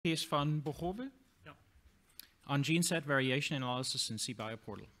Kees van Bochove. Yeah. On gene set variation analysis in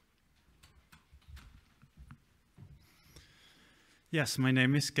cBioPortal. Yes, my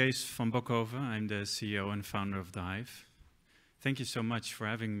name is Kees van Bochove. I'm the CEO and founder of the Hive. Thank you so much for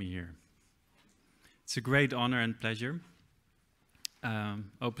having me here. It's a great honor and pleasure.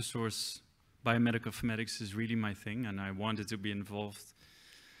 Open source biomedical informatics is really my thing, and I wanted to be involved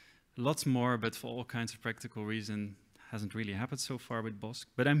lots more, but for all kinds of practical reasons, hasn't really happened so far with BOSC.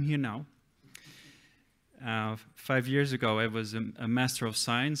 But I'm here now. 5 years ago, I was a Master of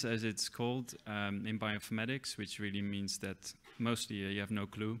Science, as it's called, in bioinformatics, which really means that mostly you have no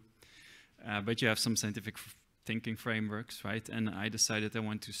clue, but you have some scientific thinking frameworks, right? And I decided I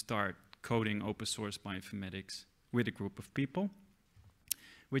want to start coding open source bioinformatics with a group of people,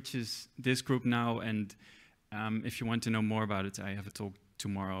 which is this group now. And if you want to know more about it, I have a talk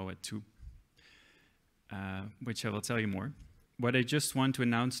tomorrow at 2, which I will tell you more. What I just want to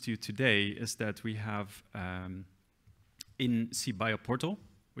announce to you today is that we have in cBioPortal,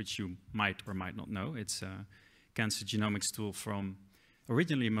 which you might or might not know, it's a cancer genomics tool from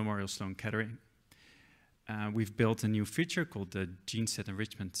originally Memorial Sloan Kettering. We've built a new feature called the gene set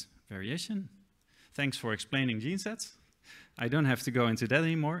enrichment variation. Thanks for explaining gene sets. I don't have to go into that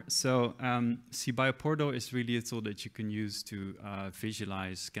anymore. So cBioPortal is really a tool that you can use to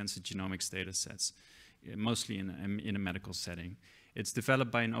visualize cancer genomics data sets, mostly in a medical setting. It's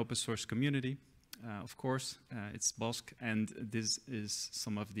developed by an open source community, of course. It's BOSC, and this is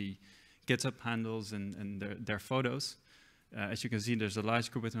some of the GitHub handles and their photos. As you can see, there's a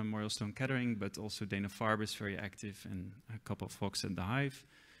large group at Memorial Sloan Kettering, but also Dana-Farber is very active, and a couple of folks at the Hive.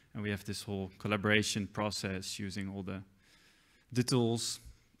 And we have this whole collaboration process using all the tools,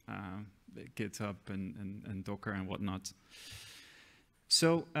 GitHub and Docker and whatnot.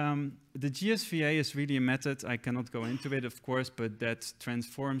 So the GSVA is really a method. I cannot go into it, of course, but that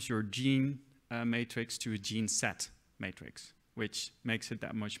transforms your gene matrix to a gene set matrix, which makes it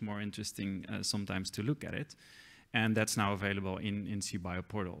that much more interesting sometimes to look at it. And that's now available in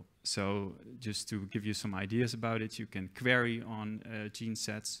cBioPortal. So just to give you some ideas about it, you can query on gene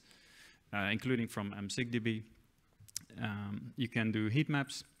sets, including from MSigDB. You can do heat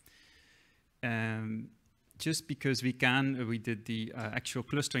maps. Just because we can, we did the actual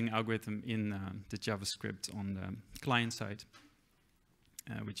clustering algorithm in the JavaScript on the client side,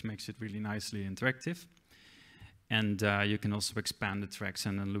 which makes it really nicely interactive. And you can also expand the tracks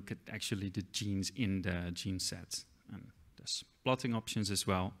and then look at actually the genes in the gene sets. And there's plotting options as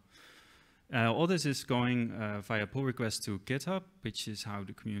well. All this is going via pull request to GitHub, which is how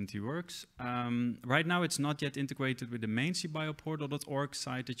the community works. Right now, it's not yet integrated with the main cBioPortal.org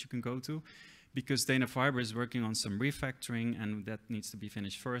site that you can go to, because Dana-Farber is working on some refactoring, and that needs to be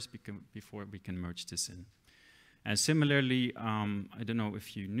finished first before we can merge this in. And similarly, I don't know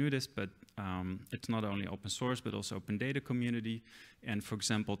if you knew this, but it's not only open source, but also open data community. And for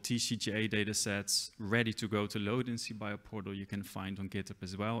example, TCGA data sets ready to go to load in cBioPortal, you can find on GitHub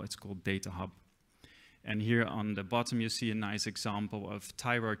as well. It's called Data Hub. And here on the bottom, you see a nice example of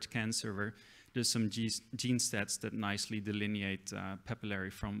thyroid cancer, where there's some gene sets that nicely delineate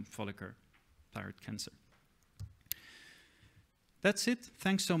papillary from follicular thyroid cancer. That's it.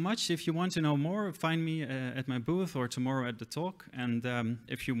 Thanks so much. If you want to know more, find me at my booth or tomorrow at the talk. And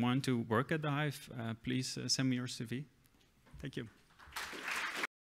if you want to work at the Hive, please send me your CV. Thank you.